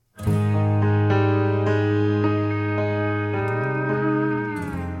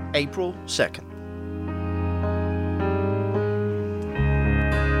April 2nd.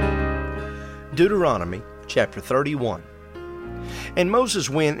 Deuteronomy chapter 31. And Moses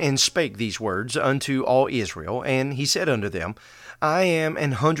went and spake these words unto all Israel, and he said unto them, I am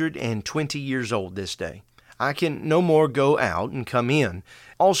 120 years old this day. I can no more go out and come in.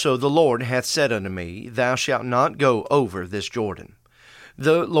 Also the Lord hath said unto me, Thou shalt not go over this Jordan.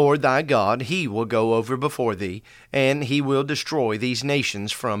 The Lord thy God, he will go over before thee, and he will destroy these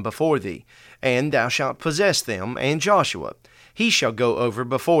nations from before thee, and thou shalt possess them, and Joshua, he shall go over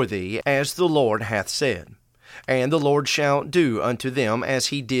before thee, as the Lord hath said. And the Lord shall do unto them as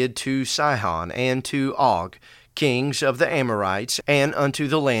he did to Sihon and to Og, kings of the Amorites, and unto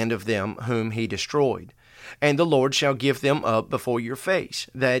the land of them whom he destroyed. And the Lord shall give them up before your face,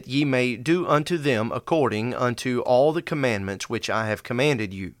 that ye may do unto them according unto all the commandments which I have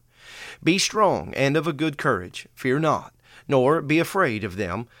commanded you. Be strong and of a good courage, fear not, nor be afraid of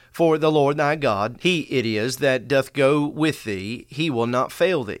them, for the Lord thy God, he it is that doth go with thee, he will not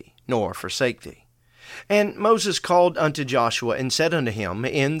fail thee, nor forsake thee. And Moses called unto Joshua, and said unto him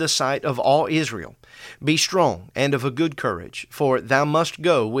in the sight of all Israel, Be strong and of a good courage, for thou must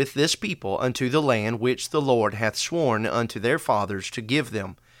go with this people unto the land which the Lord hath sworn unto their fathers to give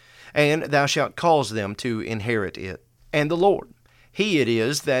them, and thou shalt cause them to inherit it. And the Lord, he it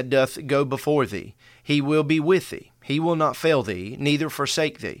is that doth go before thee, he will be with thee, he will not fail thee, neither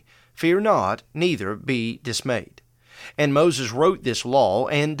forsake thee. Fear not, neither be dismayed. And Moses wrote this law,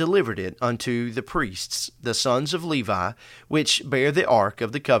 and delivered it unto the priests, the sons of Levi, which bear the ark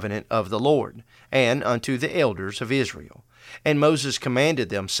of the covenant of the Lord, and unto the elders of Israel. And Moses commanded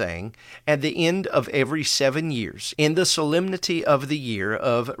them, saying, At the end of every 7 years, in the solemnity of the year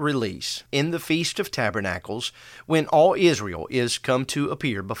of release, in the feast of tabernacles, when all Israel is come to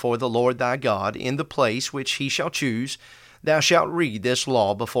appear before the Lord thy God in the place which he shall choose, thou shalt read this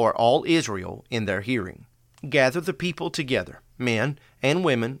law before all Israel in their hearing. Gather the people together, men and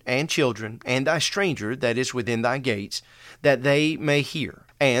women and children, and thy stranger that is within thy gates, that they may hear,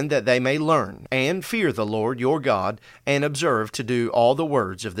 and that they may learn, and fear the Lord your God, and observe to do all the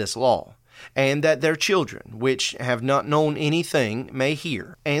words of this law, and that their children, which have not known anything, may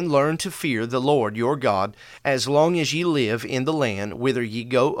hear, and learn to fear the Lord your God, as long as ye live in the land whither ye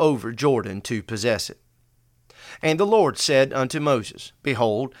go over Jordan to possess it. And the Lord said unto Moses,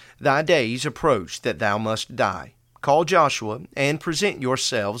 Behold, thy days approach that thou must die. Call Joshua, and present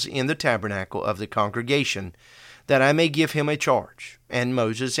yourselves in the tabernacle of the congregation, that I may give him a charge. And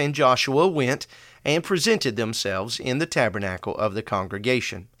Moses and Joshua went, and presented themselves in the tabernacle of the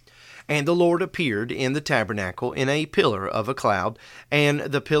congregation. And the Lord appeared in the tabernacle in a pillar of a cloud, and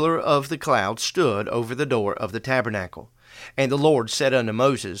the pillar of the cloud stood over the door of the tabernacle. And the Lord said unto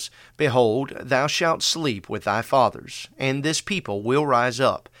Moses, Behold, thou shalt sleep with thy fathers, and this people will rise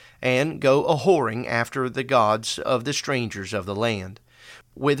up, and go a-whoring after the gods of the strangers of the land,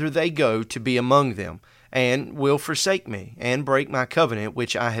 whither they go to be among them, and will forsake me, and break my covenant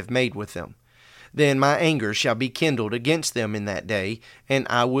which I have made with them. Then my anger shall be kindled against them in that day, and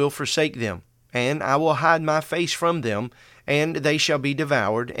I will forsake them, and I will hide my face from them, and they shall be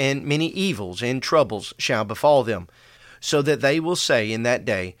devoured, and many evils and troubles shall befall them, so that they will say in that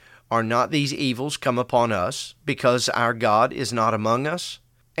day, Are not these evils come upon us, because our God is not among us?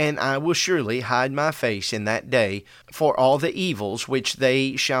 And I will surely hide my face in that day for all the evils which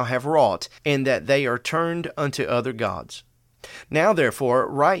they shall have wrought, in that they are turned unto other gods. Now therefore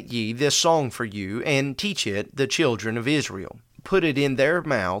write ye this song for you, and teach it the children of Israel. Put it in their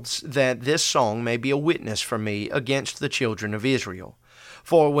mouths, that this song may be a witness for me against the children of Israel.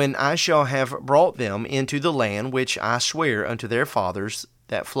 For when I shall have brought them into the land which I swear unto their fathers,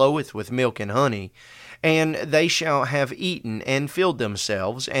 that floweth with milk and honey, and they shall have eaten and filled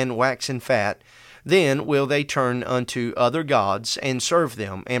themselves, and waxen fat, then will they turn unto other gods, and serve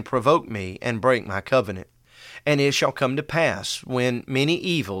them, and provoke me, and break my covenant. And it shall come to pass, when many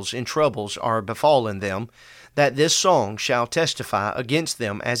evils and troubles are befallen them, that this song shall testify against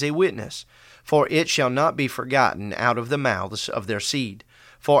them as a witness, for it shall not be forgotten out of the mouths of their seed.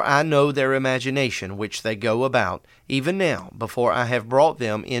 For I know their imagination which they go about, even now, before I have brought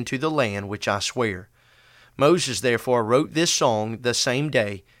them into the land which I swear. Moses therefore wrote this song the same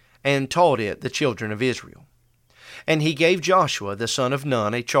day, and taught it the children of Israel. And he gave Joshua the son of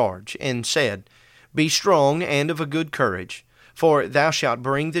Nun a charge, and said, Be strong and of a good courage, for thou shalt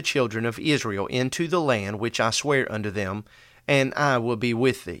bring the children of Israel into the land which I swear unto them, and I will be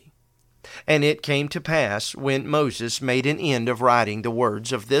with thee. And it came to pass, when Moses made an end of writing the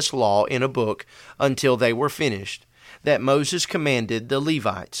words of this law in a book until they were finished, that Moses commanded the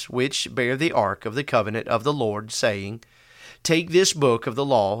Levites, which bear the ark of the covenant of the Lord, saying, Take this book of the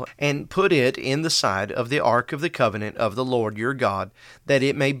law, and put it in the side of the ark of the covenant of the Lord your God, that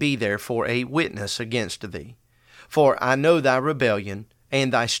it may be there for a witness against thee. For I know thy rebellion,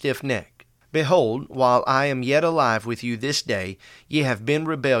 and thy stiff neck. Behold, while I am yet alive with you this day, ye have been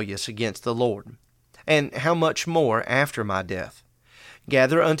rebellious against the Lord. And how much more after my death?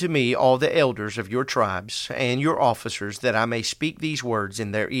 Gather unto me all the elders of your tribes, and your officers, that I may speak these words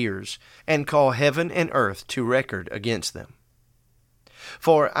in their ears, and call heaven and earth to record against them.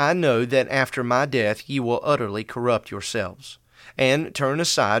 For I know that after my death ye will utterly corrupt yourselves, and turn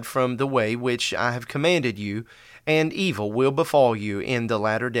aside from the way which I have commanded you, and evil will befall you in the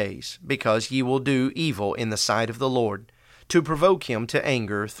latter days, because ye will do evil in the sight of the Lord, to provoke him to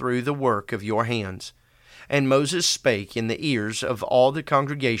anger through the work of your hands. And Moses spake in the ears of all the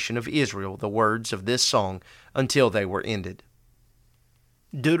congregation of Israel the words of this song until they were ended.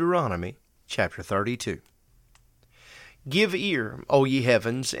 Deuteronomy chapter 32. Give ear, O ye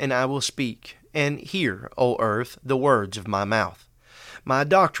heavens, and I will speak, and hear, O earth, the words of my mouth. My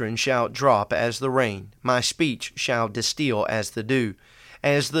doctrine shall drop as the rain, my speech shall distil as the dew,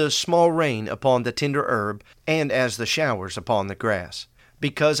 as the small rain upon the tender herb, and as the showers upon the grass.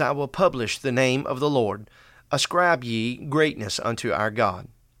 Because I will publish the name of the Lord, ascribe ye greatness unto our God.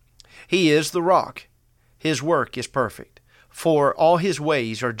 He is the rock, his work is perfect, for all his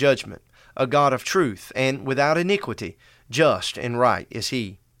ways are judgment, a God of truth, and without iniquity, just and right is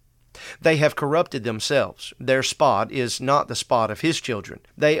he. They have corrupted themselves. Their spot is not the spot of his children.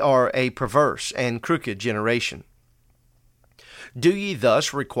 They are a perverse and crooked generation. Do ye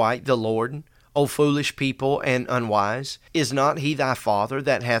thus requite the Lord, O foolish people and unwise? Is not he thy father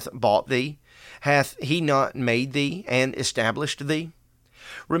that hath bought thee? Hath he not made thee and established thee?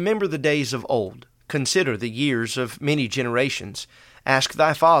 Remember the days of old. Consider the years of many generations. Ask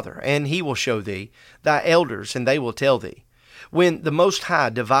thy father, and he will show thee, thy elders, and they will tell thee. When the Most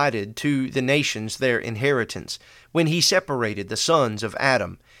High divided to the nations their inheritance, when he separated the sons of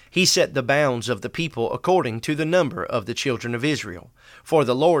Adam, he set the bounds of the people according to the number of the children of Israel. For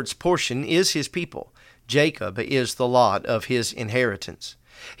the Lord's portion is his people. Jacob is the lot of his inheritance.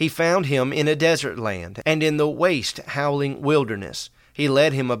 He found him in a desert land, and in the waste howling wilderness. He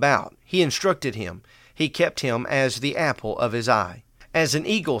led him about, he instructed him, he kept him as the apple of his eye. As an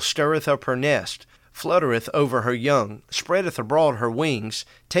eagle stirreth up her nest, fluttereth over her young, spreadeth abroad her wings,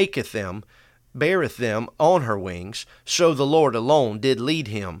 taketh them, beareth them on her wings, so the Lord alone did lead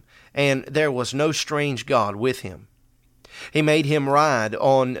him, and there was no strange God with him. He made him ride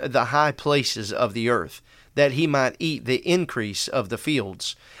on the high places of the earth, that he might eat the increase of the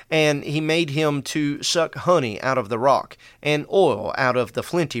fields. And he made him to suck honey out of the rock, and oil out of the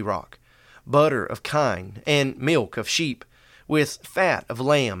flinty rock, butter of kine, and milk of sheep, with fat of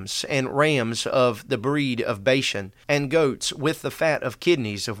lambs, and rams of the breed of Bashan, and goats with the fat of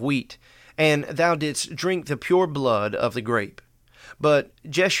kidneys of wheat. And thou didst drink the pure blood of the grape. But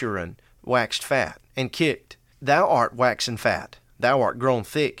Jeshurun waxed fat, and kicked. Thou art waxen fat, thou art grown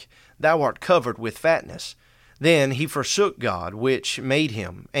thick, thou art covered with fatness. Then he forsook God, which made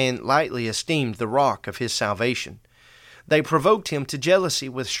him, and lightly esteemed the rock of his salvation. They provoked him to jealousy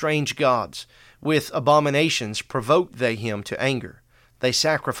with strange gods. With abominations provoked they him to anger. They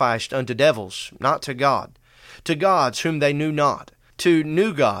sacrificed unto devils, not to God, to gods whom they knew not, to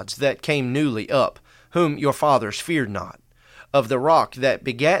new gods that came newly up, whom your fathers feared not. Of the rock that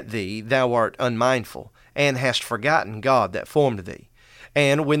begat thee thou art unmindful, and hast forgotten God that formed thee.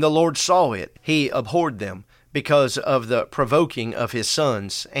 And when the Lord saw it, he abhorred them, because of the provoking of his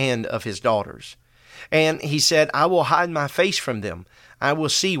sons and of his daughters. And he said, I will hide my face from them. I will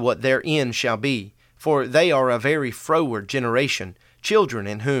see what their end shall be. For they are a very froward generation, children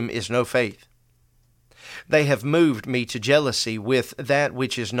in whom is no faith. They have moved me to jealousy with that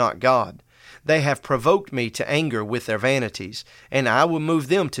which is not God. They have provoked me to anger with their vanities, and I will move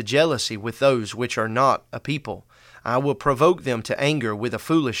them to jealousy with those which are not a people. I will provoke them to anger with a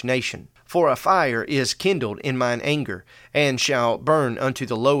foolish nation. For a fire is kindled in mine anger, and shall burn unto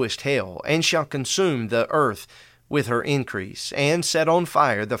the lowest hell, and shall consume the earth with her increase, and set on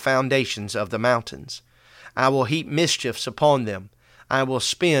fire the foundations of the mountains. I will heap mischiefs upon them. I will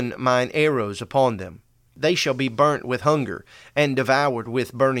spin mine arrows upon them. They shall be burnt with hunger, and devoured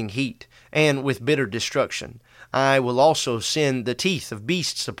with burning heat, and with bitter destruction. I will also send the teeth of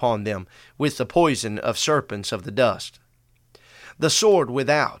beasts upon them, with the poison of serpents of the dust. The sword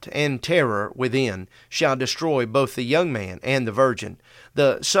without, and terror within, shall destroy both the young man and the virgin,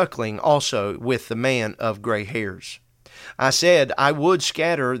 the suckling also with the man of gray hairs. I said, I would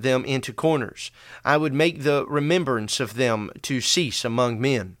scatter them into corners. I would make the remembrance of them to cease among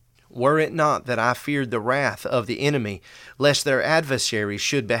men. were it not that I feared the wrath of the enemy, lest their adversaries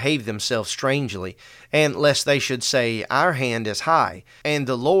should behave themselves strangely, and lest they should say, Our hand is high, and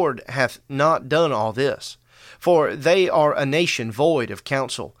the Lord hath not done all this. For they are a nation void of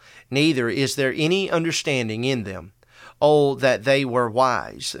counsel, neither is there any understanding in them. Oh, that they were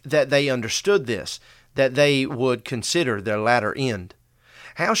wise, that they understood this, that they would consider their latter end.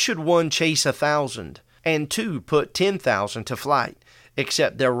 How should one chase 1,000, and two put 10,000 to flight,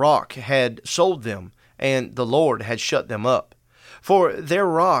 except their rock had sold them, and the Lord had shut them up? For their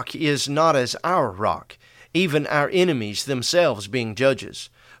rock is not as our rock, even our enemies themselves being judges.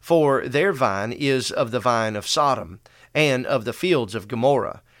 For their vine is of the vine of Sodom, and of the fields of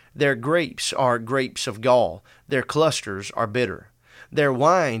Gomorrah. Their grapes are grapes of gall, their clusters are bitter. Their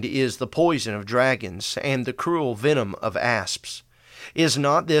wine is the poison of dragons, and the cruel venom of asps. Is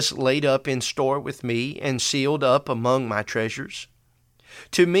not this laid up in store with me, and sealed up among my treasures?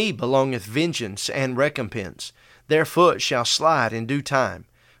 To me belongeth vengeance and recompense. Their foot shall slide in due time.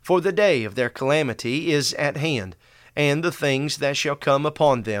 For the day of their calamity is at hand, and the things that shall come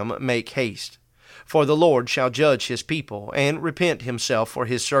upon them make haste. For the Lord shall judge his people, and repent himself for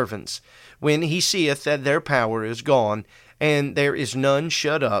his servants, when he seeth that their power is gone, and there is none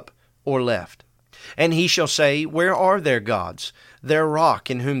shut up or left. And he shall say, Where are their gods, their rock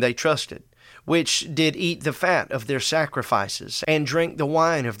in whom they trusted, which did eat the fat of their sacrifices, and drink the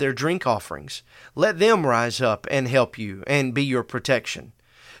wine of their drink offerings? Let them rise up and help you, and be your protection.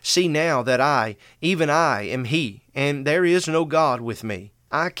 See now that I, even I, am he, and there is no God with me.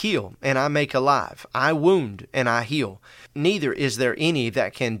 I kill, and I make alive. I wound, and I heal. Neither is there any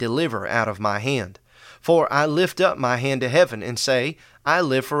that can deliver out of my hand. For I lift up my hand to heaven, and say, I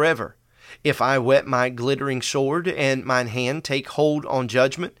live forever. If I whet my glittering sword, and mine hand take hold on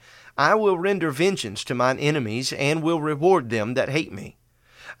judgment, I will render vengeance to mine enemies, and will reward them that hate me.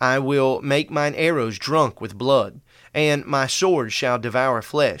 I will make mine arrows drunk with blood, and my sword shall devour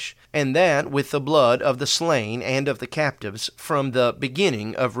flesh, and that with the blood of the slain and of the captives, from the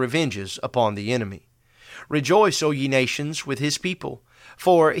beginning of revenges upon the enemy. Rejoice, O ye nations, with his people,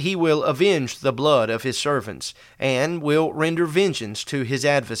 for he will avenge the blood of his servants, and will render vengeance to his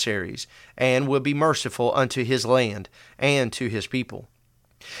adversaries, and will be merciful unto his land and to his people.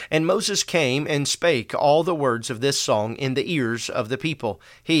 And Moses came and spake all the words of this song in the ears of the people,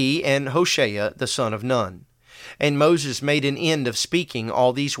 he and Hoshea the son of Nun. And Moses made an end of speaking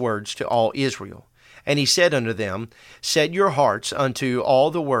all these words to all Israel. And he said unto them, Set your hearts unto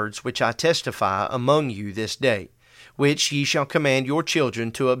all the words which I testify among you this day, which ye shall command your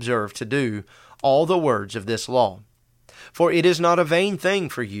children to observe to do, all the words of this law. For it is not a vain thing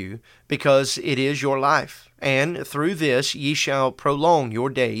for you, because it is your life, and through this ye shall prolong your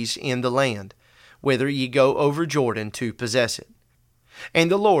days in the land, whither ye go over Jordan to possess it.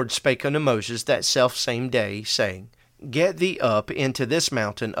 And the Lord spake unto Moses that selfsame day, saying, Get thee up into this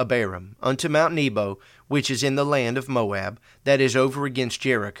mountain Abarim, unto Mount Nebo, which is in the land of Moab, that is over against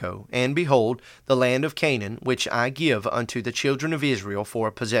Jericho, and behold, the land of Canaan, which I give unto the children of Israel for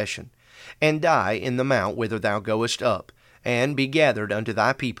a possession, and die in the mount whither thou goest up, and be gathered unto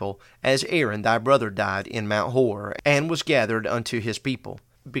thy people, as Aaron thy brother died in Mount Hor, and was gathered unto his people.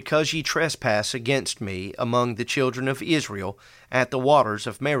 Because ye trespass against me among the children of Israel at the waters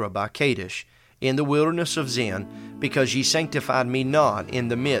of Meribah Kadesh, in the wilderness of Zin, because ye sanctified me not in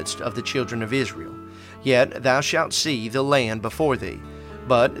the midst of the children of Israel. Yet thou shalt see the land before thee,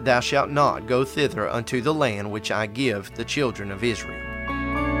 but thou shalt not go thither unto the land which I give the children of Israel.